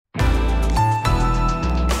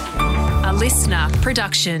listener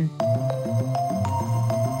production.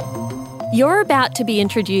 You're about to be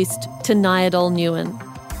introduced to Nyadol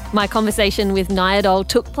Nyuon. My conversation with Nyadol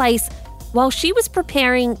took place while she was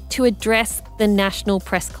preparing to address the National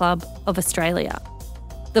Press Club of Australia.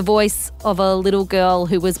 The voice of a little girl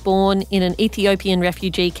who was born in an Ethiopian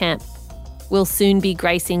refugee camp will soon be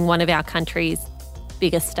gracing one of our country's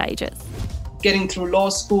biggest stages. Getting through law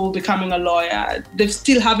school, becoming a lawyer, they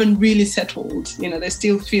still haven't really settled. They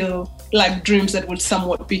still feel like dreams that would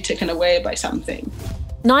somewhat be taken away by something.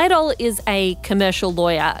 Nyadol is a commercial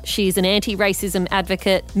lawyer. She's an anti-racism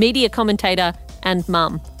advocate, media commentator and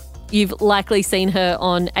mum. You've likely seen her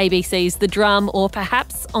on ABC's The Drum or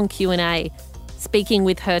perhaps on Q&A, speaking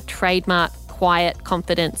with her trademark quiet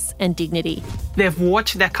confidence and dignity. They've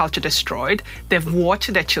watched their culture destroyed. They've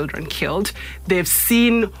watched their children killed. They've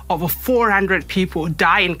seen over 400 people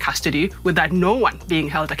die in custody without no one being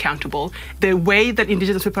held accountable. The way that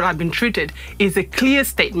Indigenous people have been treated is a clear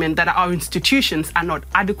statement that our institutions are not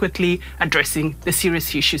adequately addressing the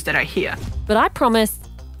serious issues that are here. But I promise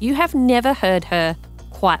you have never heard her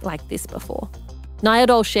quite like this before.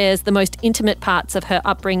 Nyadol shares the most intimate parts of her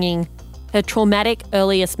upbringing, her traumatic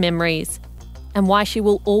earliest memories, and why she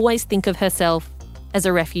will always think of herself as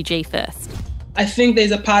a refugee first. I think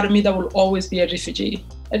there's a part of me that will always be a refugee.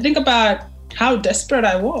 I think about how desperate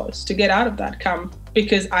I was to get out of that camp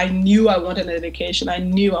because I knew I wanted an education. I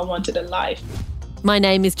knew I wanted a life. My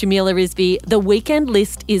name is Jamila Rizvi. The Weekend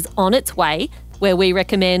List is on its way, where we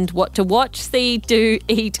recommend what to watch, see, do,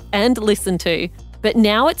 eat and listen to. But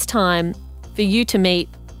now it's time for you to meet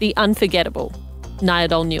the unforgettable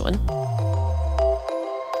Nyadol Nyuon.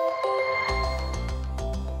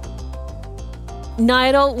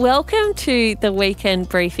 Nyadol, welcome to the Weekend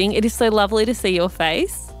Briefing. It is so lovely to see your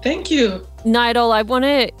face. Thank you. Nyadol, I want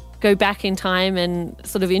to go back in time and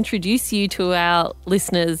sort of introduce you to our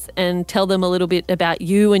listeners and tell them a little bit about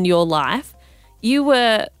you and your life. You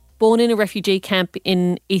were born in a refugee camp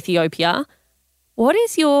in Ethiopia. What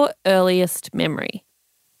is your earliest memory?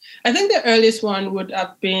 I think the earliest one would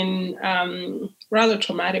have been rather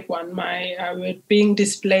traumatic one. We're being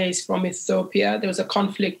displaced from Ethiopia. There was a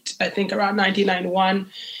conflict, I think, around 1991.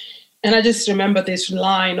 And I just remember this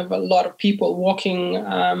line of a lot of people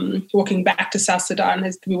walking back to South Sudan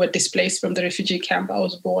as we were displaced from the refugee camp I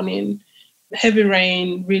was born in. Heavy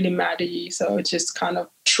rain, really muddy. So it's just kind of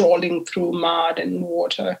trawling through mud and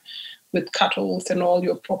water with cattle and all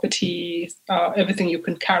your property, everything you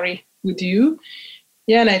can carry with you.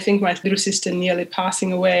 Yeah, and I think my little sister nearly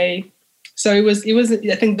passing away. So it was.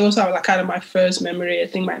 I think those are like kind of my first memory. I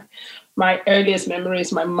think my earliest memory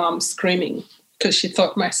is my mom screaming because she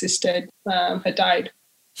thought my sister had died.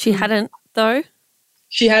 She hadn't, though?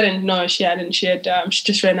 She hadn't. No, she hadn't. She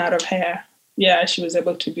just ran out of hair. Yeah, she was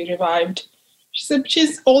able to be revived. She said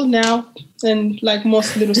she's old now, and like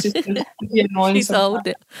most little sisters, she's old.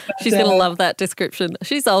 She's going to love that description.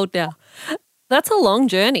 She's old now. That's a long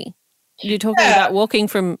journey. You're talking about walking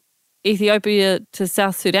from Ethiopia to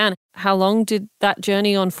South Sudan. How long did that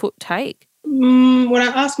journey on foot take? When I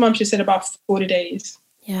asked Mum, she said about 40 days.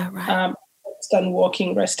 Yeah, right. Done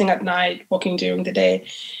walking, resting at night, walking during the day.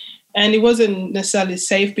 And it wasn't necessarily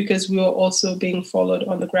safe because we were also being followed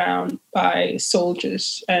on the ground by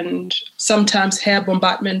soldiers and sometimes air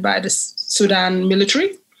bombardment by the Sudan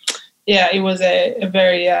military. Yeah, it was a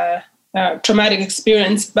very traumatic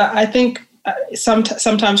experience. But I think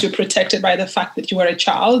sometimes you're protected by the fact that you were a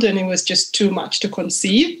child and it was just too much to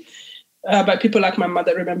conceive. But people like my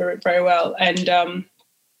mother remember it very well. And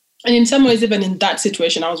in some ways, even in that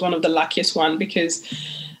situation, I was one of the luckiest one because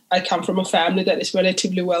I come from a family that is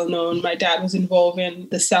relatively well known. My dad was involved in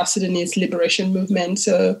the South Sudanese liberation movement.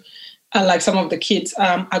 So unlike some of the kids,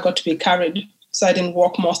 I got to be carried. So I didn't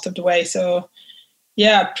walk most of the way. So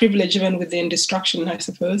yeah, privilege even within destruction, I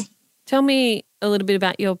suppose. Tell me a little bit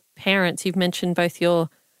about your parents. You've mentioned both your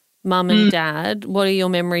mum and dad. What are your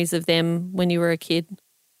memories of them when you were a kid?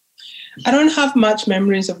 I don't have much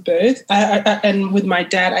memories of both. And with my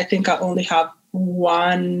dad, I think I only have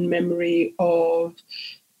one memory of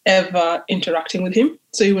ever interacting with him.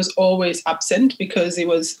 So he was always absent because he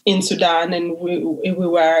was in Sudan and we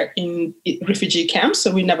were in refugee camps.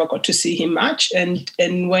 So we never got to see him much. And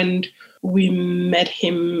when we met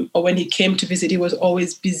him or when he came to visit, he was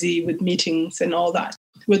always busy with meetings and all that.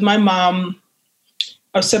 With my mom,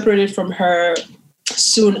 I was separated from her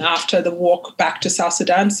soon after the walk back to South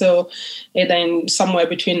Sudan. So then somewhere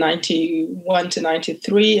between 91 to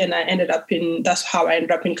 93. And that's how I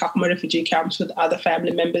ended up in Kakuma refugee camps with other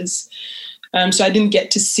family members. So I didn't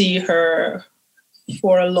get to see her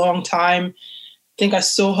for a long time. think I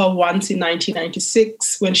saw her once in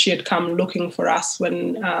 1996 when she had come looking for us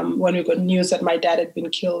when we got news that my dad had been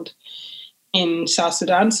killed in South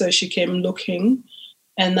Sudan. So she came looking,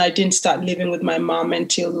 and I didn't start living with my mom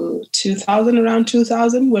until 2000, around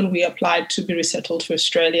 2000, when we applied to be resettled to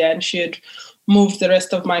Australia. And she had moved the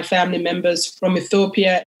rest of my family members from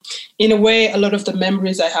Ethiopia. In a way, a lot of the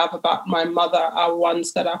memories I have about my mother are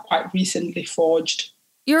ones that are quite recently forged.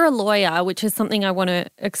 You're a lawyer, which is something I want to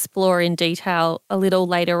explore in detail a little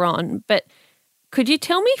later on. But could you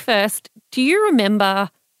tell me first, do you remember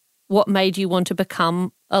what made you want to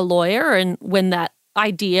become a lawyer and when that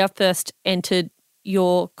idea first entered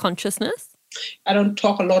your consciousness? I don't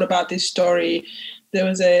talk a lot about this story. There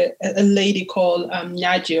was a lady called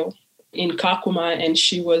Nyadol in Kakuma, and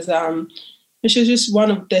she was just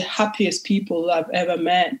one of the happiest people I've ever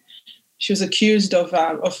met. She was accused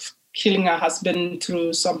of killing her husband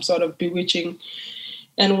through some sort of bewitching,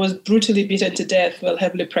 and was brutally beaten to death while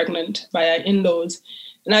heavily pregnant by her in-laws.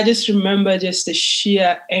 And I just remember just the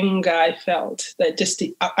sheer anger I felt,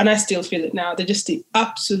 and I still feel it now, just the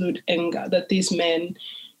absolute anger that these men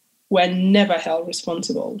were never held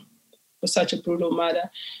responsible for such a brutal murder.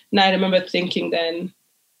 And I remember thinking then,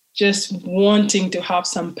 just wanting to have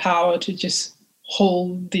some power to just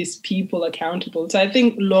hold these people accountable. So I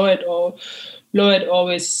think law had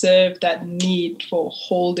always served that need for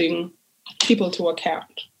holding people to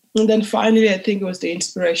account. And then finally, I think it was the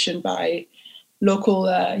inspiration by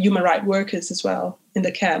local human rights workers as well in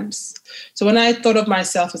the camps. So when I thought of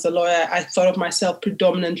myself as a lawyer, I thought of myself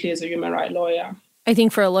predominantly as a human rights lawyer. I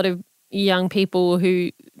think for a lot of young people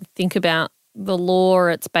who think about the law,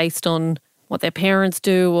 it's based on what their parents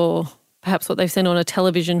do or perhaps what they've seen on a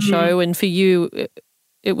television show. And for you,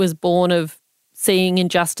 it was born of seeing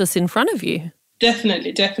injustice in front of you.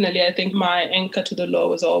 Definitely. I think my anchor to the law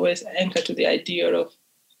was always an anchor to the idea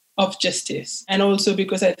of justice. And also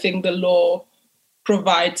because I think the law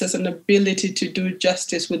provides us an ability to do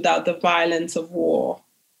justice without the violence of war.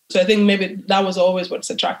 So I think maybe that was always what's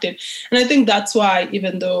attractive. And I think that's why,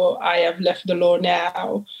 even though I have left the law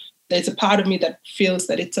now, there's a part of me that feels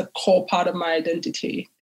that it's a core part of my identity.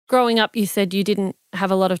 Growing up, you said you didn't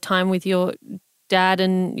have a lot of time with your dad,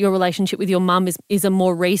 and your relationship with your mum is a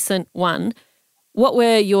more recent one. What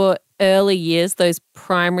were your early years, those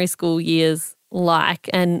primary school years, like,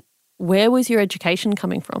 and where was your education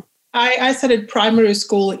coming from? I started primary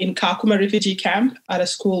school in Kakuma refugee camp at a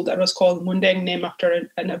school that was called Mundeng, named after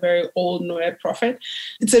a very old Noe prophet.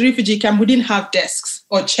 It's a refugee camp. We didn't have desks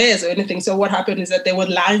or chairs or anything. So what happened is that there were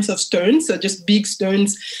lines of stones, so just big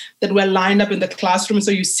stones that were lined up in the classroom. So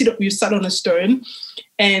you sat on a stone,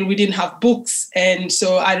 and we didn't have books. And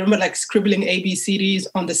so I remember scribbling ABCDs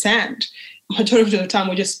on the sand. Majority of the time,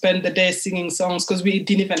 we just spent the day singing songs because we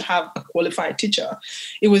didn't even have a qualified teacher.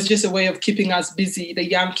 It was just a way of keeping us busy, the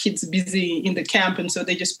young kids busy in the camp. And so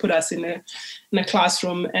they just put us in a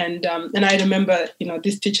classroom. And I remember,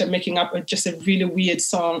 this teacher making up just a really weird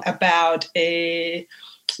song about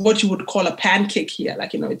what you would call a pancake here.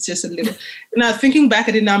 It's just a little. Now, thinking back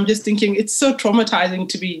at it now, I'm just thinking it's so traumatizing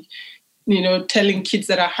to be telling kids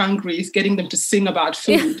that are hungry is getting them to sing about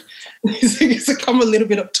food. Yeah. It's become a little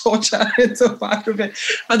bit of torture. It's a part of it.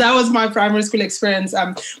 But that was my primary school experience.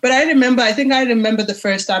 But I remember the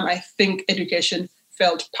first time I think education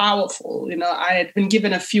felt powerful. I had been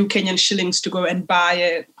given a few Kenyan shillings to go and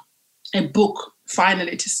buy a book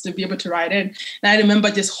finally just to be able to write in. And I remember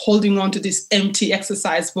just holding on to this empty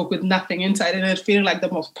exercise book with nothing inside and feeling like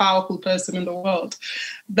the most powerful person in the world.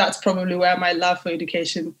 That's probably where my love for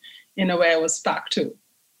education in a way was back to.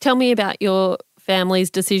 Tell me about your family's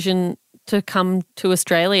decision to come to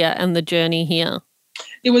Australia and the journey here.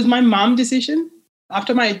 It was my mom's decision.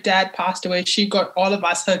 After my dad passed away, she got all of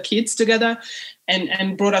us, her kids, together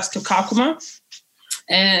and brought us to Kakuma.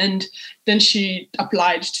 And then she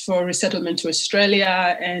applied for resettlement to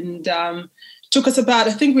Australia and took us about,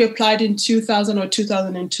 I think we applied in 2000 or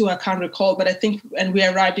 2002, I can't recall, but and we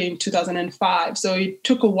arrived in 2005. So it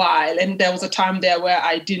took a while. And there was a time there where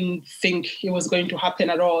I didn't think it was going to happen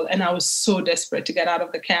at all. And I was so desperate to get out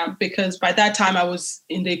of the camp because by that time I was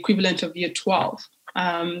in the equivalent of year 12.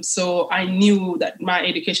 So I knew that my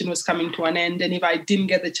education was coming to an end. And if I didn't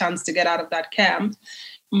get the chance to get out of that camp,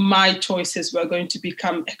 my choices were going to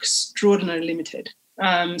become extraordinarily limited.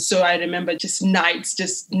 So I remember just nights,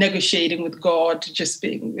 just negotiating with God, just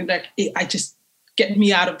being like, I just get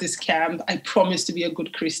me out of this camp. I promise to be a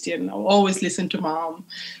good Christian. I'll always listen to mom,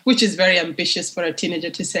 which is very ambitious for a teenager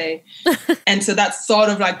to say. And so that's sort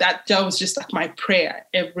of like that was just like my prayer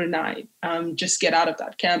every night, just get out of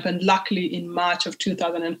that camp. And luckily in March of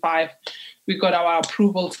 2005, we got our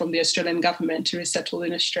approval from the Australian government to resettle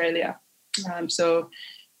in Australia. So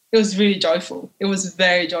it was really joyful. It was a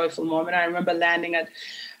very joyful moment. I remember landing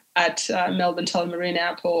at Melbourne Tullamarine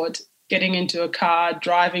Airport, getting into a car,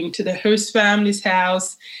 driving to the host family's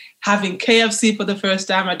house, having KFC for the first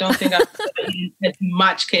time. I don't think I've ever eaten as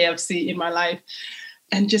much KFC in my life.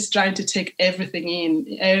 And just trying to take everything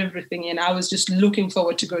in. I was just looking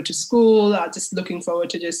forward to go to school. I was just looking forward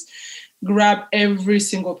to just grab every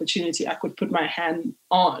single opportunity I could put my hand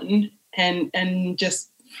on and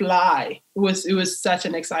just fly. It was such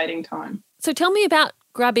an exciting time. So tell me about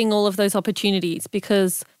grabbing all of those opportunities,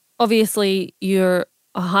 because obviously you're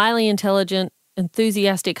a highly intelligent,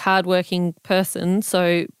 enthusiastic, hardworking person.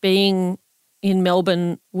 So being in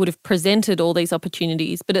Melbourne would have presented all these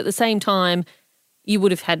opportunities, but at the same time, you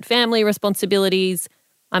would have had family responsibilities.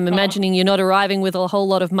 I'm imagining you're not arriving with a whole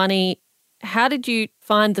lot of money. How did you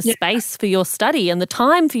find the space for your study and the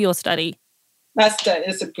time for your study? That's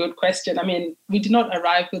a good question. I mean, we did not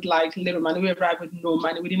arrive with like little money. We arrived with no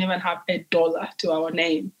money. We didn't even have $1 to our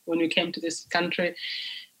name when we came to this country.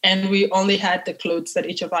 And we only had the clothes that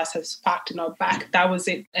each of us has packed in our bag. That was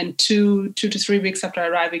it. And two to 3 weeks after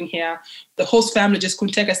arriving here, the host family just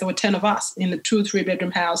couldn't take us. There were 10 of us in a 2-3 bedroom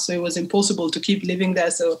house. So it was impossible to keep living there.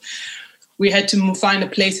 So we had to find a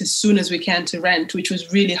place as soon as we can to rent, which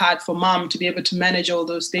was really hard for mom to be able to manage all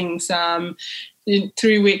those things. In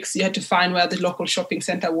 3 weeks, you had to find where the local shopping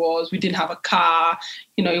center was. We didn't have a car.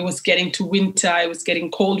 It was getting to winter. It was getting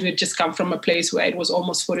cold. We had just come from a place where it was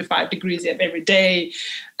almost 45 degrees every day.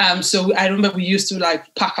 So I remember we used to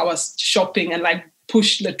like pack our shopping and like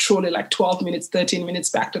push the trolley like 12 minutes, 13 minutes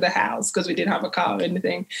back to the house because we didn't have a car or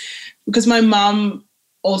anything. Because my mom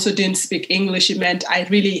also didn't speak English, it meant I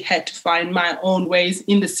really had to find my own ways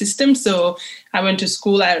in the system. So I went to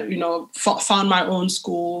school, I found my own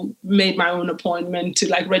school, made my own appointment to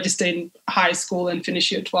like register in high school and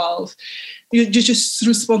finish year 12. You're just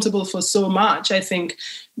responsible for so much. I think,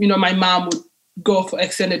 my mom would go for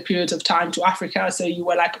extended periods of time to Africa. So you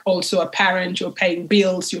were like also a parent, you're paying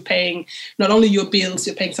bills, you're paying not only your bills,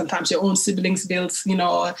 you're paying sometimes your own siblings' bills,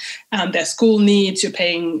 their school needs, you're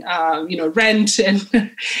paying, rent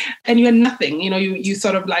and you had nothing, you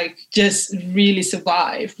sort of like just really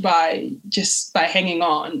survive by hanging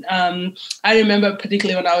on. I remember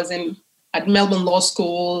particularly when I was at Melbourne Law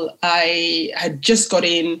School, I had just got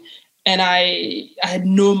in, and I had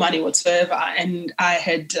no money whatsoever. And I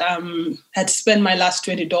had spent my last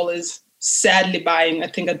 $20 sadly buying, I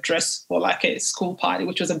think, a dress for like a school party,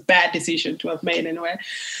 which was a bad decision to have made anyway.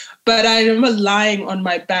 But I remember lying on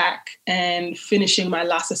my back and finishing my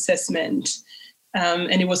last assessment.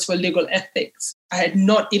 And it was for legal ethics. I had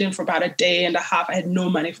not eaten for about a day and a half. I had no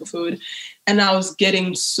money for food. And I was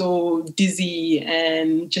getting so dizzy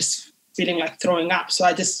and just feeling like throwing up. So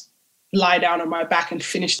I just lie down on my back and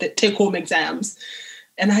finish the take-home exams.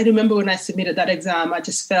 And I remember when I submitted that exam, I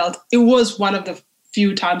just felt, it was one of the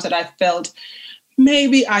few times that I felt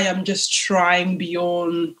maybe I am just trying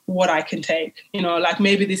beyond what I can take. Like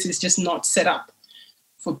maybe this is just not set up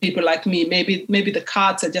for people like me. Maybe the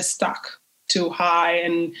cards are just stuck too high.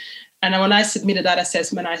 And when I submitted that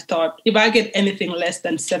assessment, I thought, if I get anything less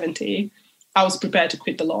than 70, I was prepared to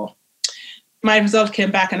quit the law. My result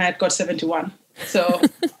came back and I had got 71. So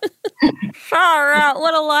far out.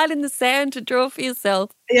 What a line in the sand to draw for yourself.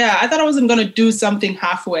 Yeah, I thought I wasn't going to do something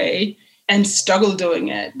halfway and struggle doing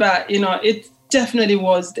it. But, it definitely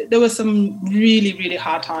was. There were some really, really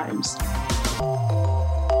hard times.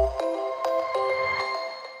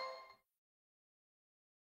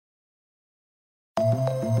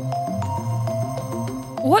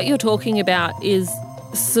 What you're talking about is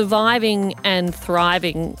surviving and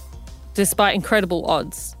thriving despite incredible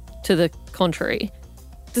odds to the contrary.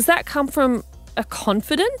 Does that come from a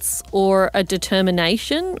confidence or a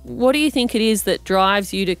determination? What do you think it is that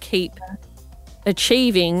drives you to keep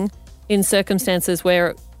achieving in circumstances where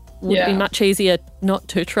it would be much easier not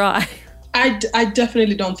to try? I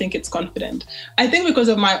definitely don't think it's confident. I think because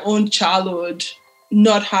of my own childhood,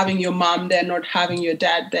 not having your mom there, not having your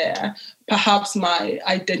dad there, perhaps my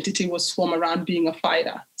identity was formed around being a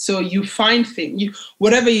fighter. So you find things,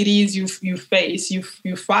 whatever it is you face,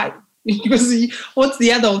 you fight. Because what's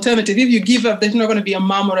the other alternative? If you give up, there's not going to be a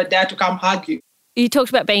mom or a dad to come hug you. You talked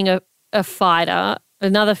about being a fighter.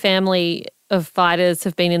 Another family of fighters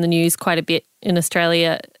have been in the news quite a bit in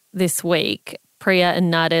Australia this week. Priya and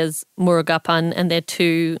Nades Murugapan and their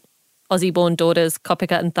 2 Aussie-born daughters,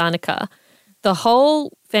 Kopika and Thanika. The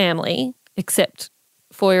whole family, except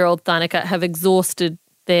 4-year-old Thanika, have exhausted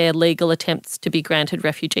their legal attempts to be granted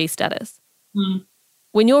refugee status. Mm.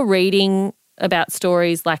 When you're reading about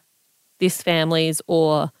stories like this family's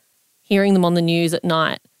or hearing them on the news at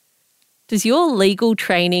night, does your legal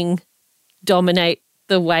training dominate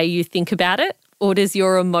the way you think about it, or does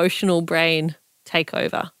your emotional brain take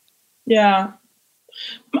over? Yeah.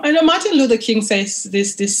 I know Martin Luther King says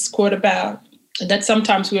this quote about that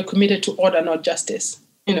sometimes we are committed to order, not justice,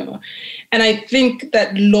 And I think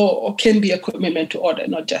that law can be a commitment to order,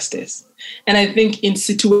 not justice. And I think in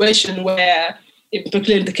situations where,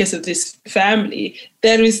 particularly in the case of this family,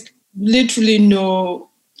 there is literally no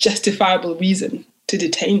justifiable reason to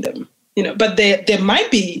detain them, But there might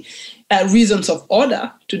be reasons of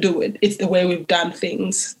order to do it. It's the way we've done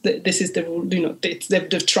things. This is the rule,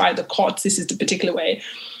 they've tried the courts. This is the particular way.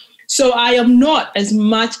 So I am not, as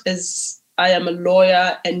much as I am a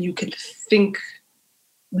lawyer and you can think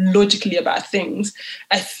logically about things,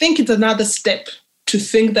 I think it's another step to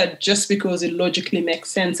think that just because it logically makes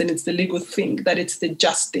sense and it's the legal thing, that it's the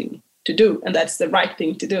just thing to do and that's the right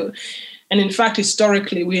thing to do. And in fact,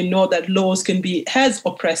 historically, we know that laws can be as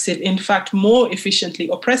oppressive, in fact, more efficiently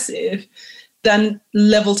oppressive than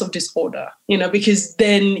levels of disorder, because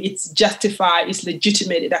then it's justified, it's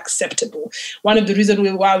legitimate, it's acceptable. One of the reasons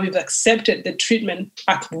why we've accepted the treatment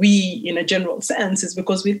act, we, in a general sense, is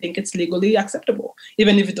because we think it's legally acceptable,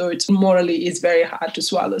 even if though it's morally is very hard to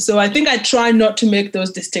swallow. So I think I try not to make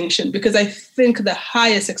those distinctions because I think the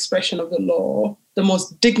highest expression of the law, the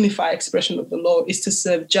most dignified expression of the law is to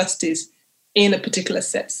serve justice in a particular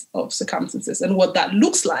set of circumstances. And what that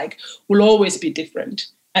looks like will always be different.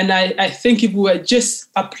 And I think if we were just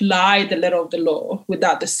apply the letter of the law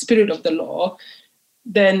without the spirit of the law,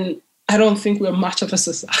 then I don't think we're much of a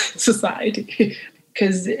society.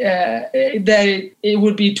 Because it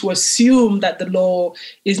would be to assume that the law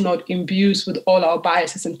is not imbued with all our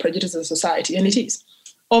biases and prejudices of society, and it is.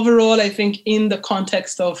 Overall, I think in the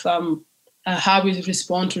context of how we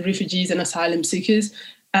respond to refugees and asylum seekers,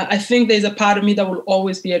 I think there's a part of me that will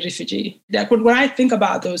always be a refugee. Like when I think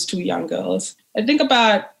about those two young girls, I think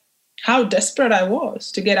about how desperate I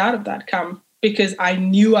was to get out of that camp because I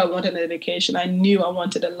knew I wanted an education. I knew I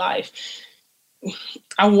wanted a life.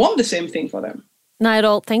 I want the same thing for them.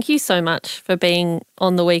 Nyadol, thank you so much for being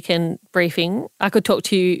on the Weekend Briefing. I could talk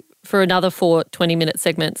to you for another 4 20-minute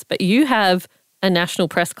segments, but you have a National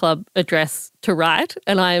Press Club address to write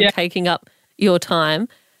and I am taking up your time.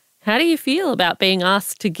 How do you feel about being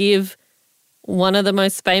asked to give one of the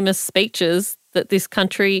most famous speeches that this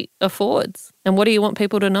country affords? And what do you want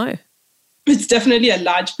people to know? It's definitely a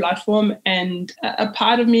large platform, and a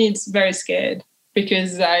part of me is very scared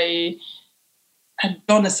because I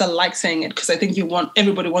don't necessarily like saying it because I think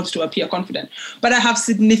everybody wants to appear confident. But I have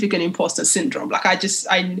significant imposter syndrome. Like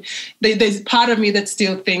there's part of me that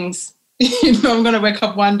still thinks, I'm going to wake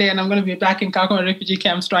up one day and I'm going to be back in Kakuma refugee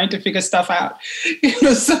camps trying to figure stuff out.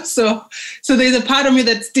 So there's a part of me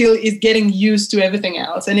that still is getting used to everything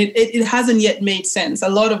else. And it hasn't yet made sense. A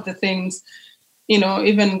lot of the things,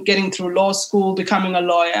 even getting through law school, becoming a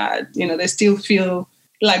lawyer, they still feel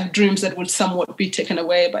like dreams that would somewhat be taken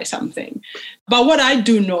away by something. But what I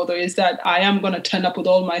do know, though, is that I am going to turn up with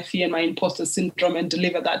all my fear and my imposter syndrome and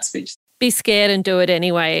deliver that speech. Be scared and do it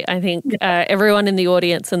anyway. I think everyone in the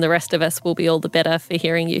audience and the rest of us will be all the better for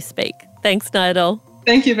hearing you speak. Thanks, Nyadol.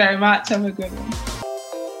 Thank you very much. Have a good one.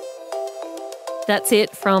 That's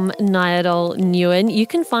it from Nyadol Nyuon. You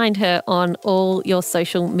can find her on all your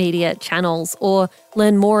social media channels or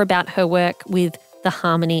learn more about her work with the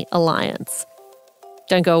Harmony Alliance.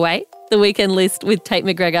 Don't go away. The Weekend List with Tate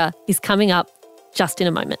McGregor is coming up just in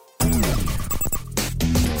a moment.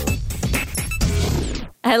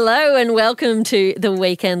 Hello and welcome to The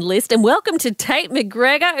Weekend List, and welcome to Tate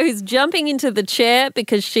McGregor, who's jumping into the chair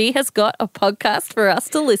because she has got a podcast for us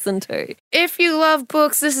to listen to. If you love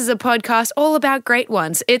books, this is a podcast all about great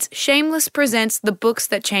ones. It's Shameless Presents The Books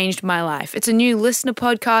That Changed My Life. It's a new listener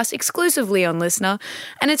podcast exclusively on Listener,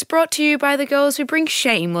 and it's brought to you by the girls who bring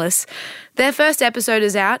Shameless. Their first episode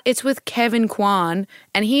is out. It's with Kevin Kwan,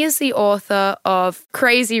 and he is the author of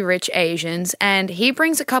Crazy Rich Asians, and he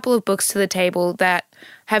brings a couple of books to the table that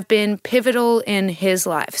have been pivotal in his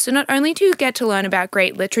life. So not only do you get to learn about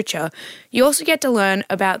great literature, you also get to learn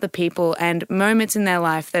about the people and moments in their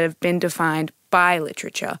life that have been defined by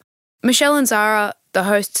literature. Michelle and Zara, the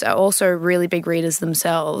hosts, are also really big readers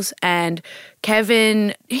themselves, and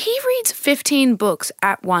Kevin, he reads 15 books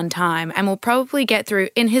at one time and will probably get through,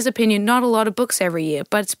 in his opinion, not a lot of books every year,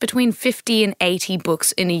 but it's between 50 and 80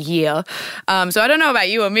 books in a year. So I don't know about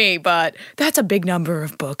you or me, but that's a big number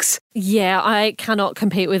of books. Yeah, I cannot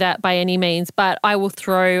compete with that by any means, but I will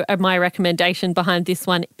throw my recommendation behind this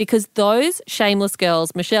one because those Shameless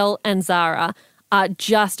girls, Michelle and Zara, are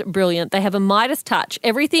just brilliant. They have a Midas touch.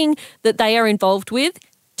 Everything that they are involved with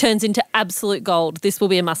turns into absolute gold, this will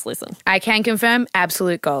be a must listen. I can confirm,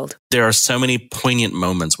 absolute gold. There are so many poignant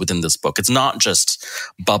moments within this book. It's not just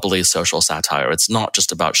bubbly social satire. It's not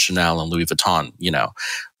just about Chanel and Louis Vuitton.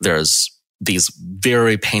 There's these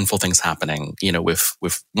very painful things happening,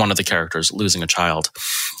 with one of the characters losing a child.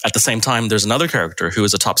 At the same time, there's another character who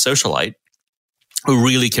is a top socialite who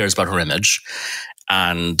really cares about her image,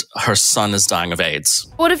 and her son is dying of AIDS.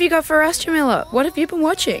 What have you got for us, Jamila? What have you been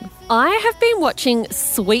watching? I have been watching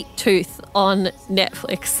Sweet Tooth on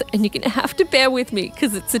Netflix, and you're going to have to bear with me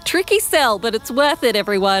because it's a tricky sell, but it's worth it,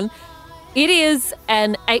 everyone. It is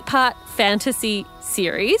an 8-part fantasy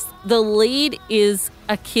series. The lead is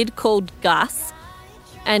a kid called Gus,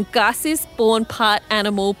 and Gus is born part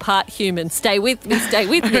animal, part human. Stay with me.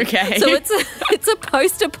 Okay. So it's a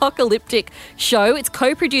post-apocalyptic show. It's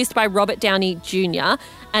co-produced by Robert Downey Jr.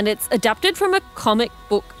 and it's adapted from a comic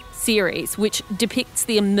book series which depicts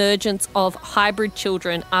the emergence of hybrid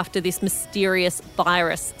children after this mysterious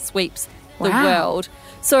virus sweeps the world.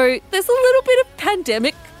 So there's a little bit of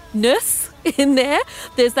pandemic-ness in there.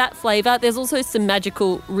 There's that flavour. There's also some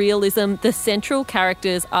magical realism. The central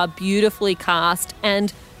characters are beautifully cast,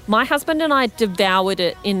 and my husband and I devoured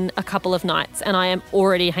it in a couple of nights, and I am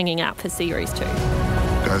already hanging out for series 2.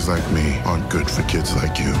 Guys like me aren't good for kids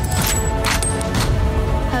like you.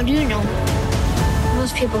 How do you know?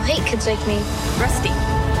 Most people hate kids like me. Rusty.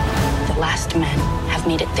 The last men have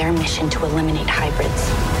made it their mission to eliminate hybrids.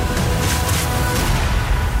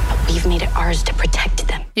 But we've made it ours to protect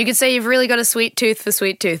them. You could say you've really got a sweet tooth for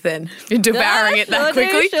Sweet Tooth then. You're devouring it that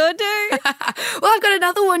quickly. Sure do. Well, I've got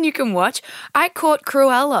another one you can watch. I caught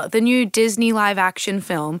Cruella, the new Disney live-action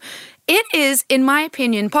film. It is, in my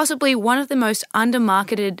opinion, possibly one of the most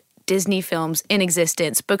undermarketed Disney films in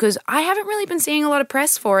existence because I haven't really been seeing a lot of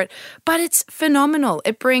press for it, but it's phenomenal.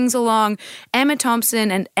 It brings along Emma Thompson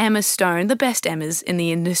and Emma Stone, the best Emmas in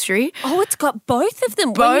the industry. Oh, it's got both of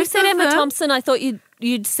them. When you said Emma Thompson, I thought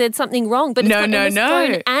you'd said something wrong, but it's got Emma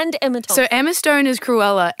Stone and Emma Thompson. So Emma Stone is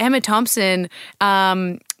Cruella. Emma Thompson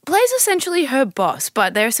plays essentially her boss,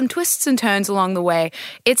 but there are some twists and turns along the way.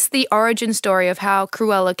 It's the origin story of how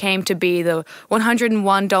Cruella came to be the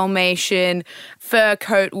 101 Dalmatian, fur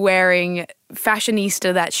coat wearing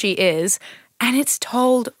fashionista that she is, and it's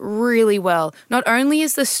told really well. Not only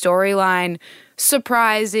is the storyline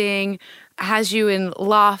surprising, has you in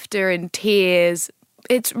laughter and tears,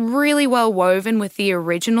 it's really well woven with the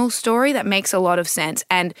original story that makes a lot of sense,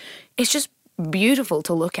 and it's just beautiful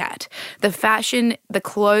to look at. The fashion, the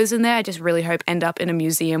clothes in there, I just really hope end up in a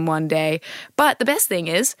museum one day. But the best thing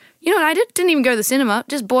is, you know what I did? Didn't even go to the cinema,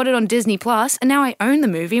 just bought it on Disney Plus, and now I own the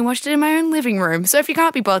movie and watched it in my own living room. So if you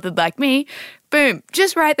can't be bothered like me, boom,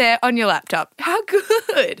 just right there on your laptop. How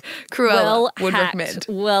good? Cruella would recommend.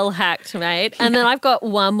 Well hacked, mate. And then I've got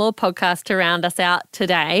one more podcast to round us out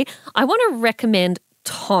today. I want to recommend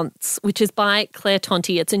Taunts, which is by Claire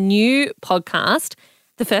Tonti. It's a new podcast.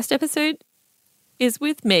 The first episode is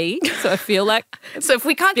with me, so I feel like so if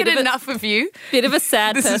we can't get enough of you, bit of a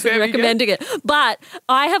sad person recommending it. But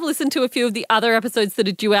I have listened to a few of the other episodes that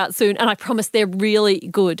are due out soon, and I promise they're really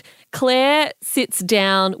good. Claire sits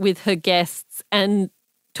down with her guests and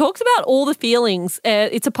talks about all the feelings.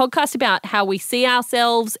 It's a podcast about how we see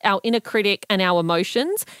ourselves, our inner critic, and our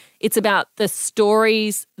emotions. It's about the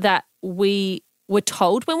stories that we were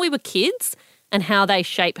told when we were kids and how they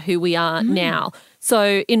shape who we are now.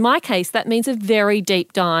 So in my case, that means a very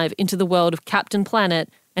deep dive into the world of Captain Planet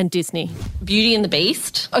and Disney. Beauty and the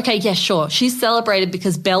Beast. Okay, yeah, sure. She's celebrated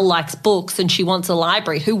because Belle likes books and she wants a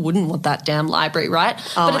library. Who wouldn't want that damn library, right?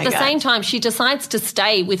 But at the same time, she decides to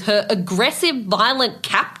stay with her aggressive, violent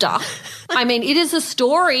captor. I mean, it is a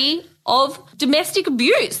story of domestic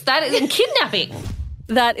abuse and kidnapping.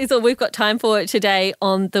 That is all we've got time for today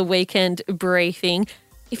on the Weekend Briefing.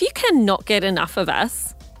 If you cannot get enough of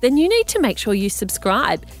us, then you need to make sure you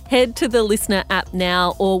subscribe. Head to the Listener app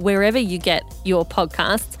now or wherever you get your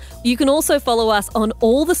podcasts. You can also follow us on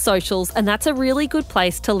all the socials, and that's a really good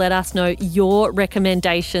place to let us know your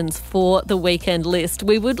recommendations for the weekend list.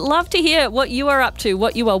 We would love to hear what you are up to,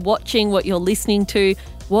 what you are watching, what you're listening to,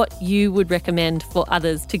 what you would recommend for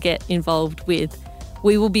others to get involved with.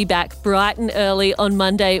 We will be back bright and early on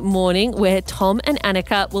Monday morning where Tom and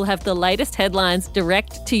Annika will have the latest headlines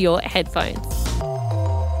direct to your headphones.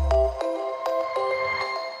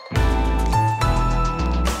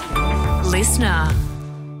 Listener.